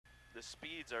The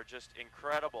speeds are just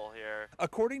incredible here.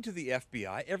 According to the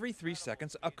FBI, every 3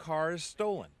 seconds a car is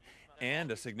stolen,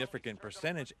 and a significant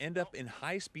percentage end up in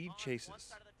high-speed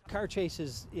chases. Car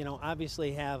chases,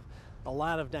 obviously have a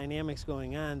lot of dynamics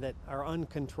going on that are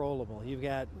uncontrollable. You've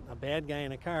got a bad guy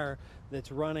in a car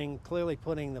that's running, clearly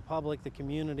putting the public, the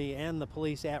community, and the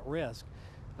police at risk.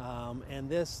 And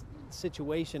this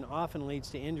situation often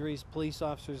leads to injuries, police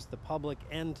officers, the public,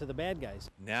 and to the bad guys.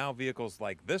 Now vehicles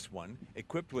like this one,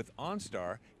 equipped with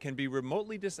OnStar, can be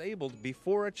remotely disabled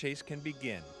before a chase can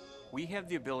begin. We have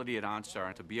the ability at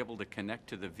OnStar to be able to connect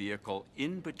to the vehicle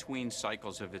in between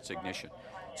cycles of its ignition.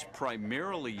 It's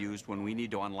primarily used when we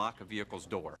need to unlock a vehicle's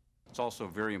door. It's also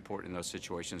very important in those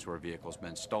situations where a vehicle's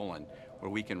been stolen,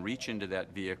 where we can reach into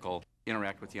that vehicle,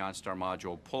 interact with the OnStar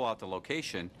module, pull out the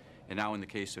location, and now in the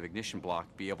case of ignition block,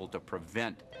 be able to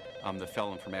prevent the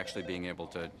felon from actually being able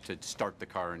to start the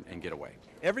car and get away.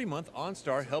 Every month,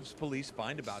 OnStar helps police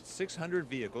find about 600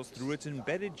 vehicles through its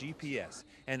embedded GPS,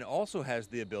 and also has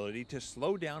the ability to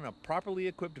slow down a properly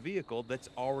equipped vehicle that's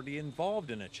already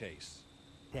involved in a chase.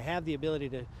 To have the ability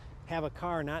to have a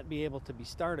car not be able to be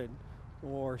started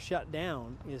or shut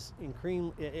down is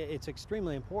it's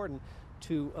extremely important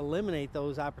to eliminate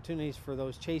those opportunities for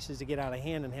those chases to get out of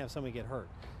hand and have somebody get hurt.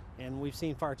 And we've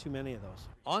seen far too many of those.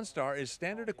 OnStar is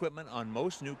standard equipment on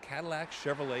most new Cadillac,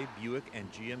 Chevrolet, Buick,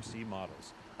 and GMC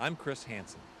models. I'm Chris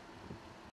Hansen.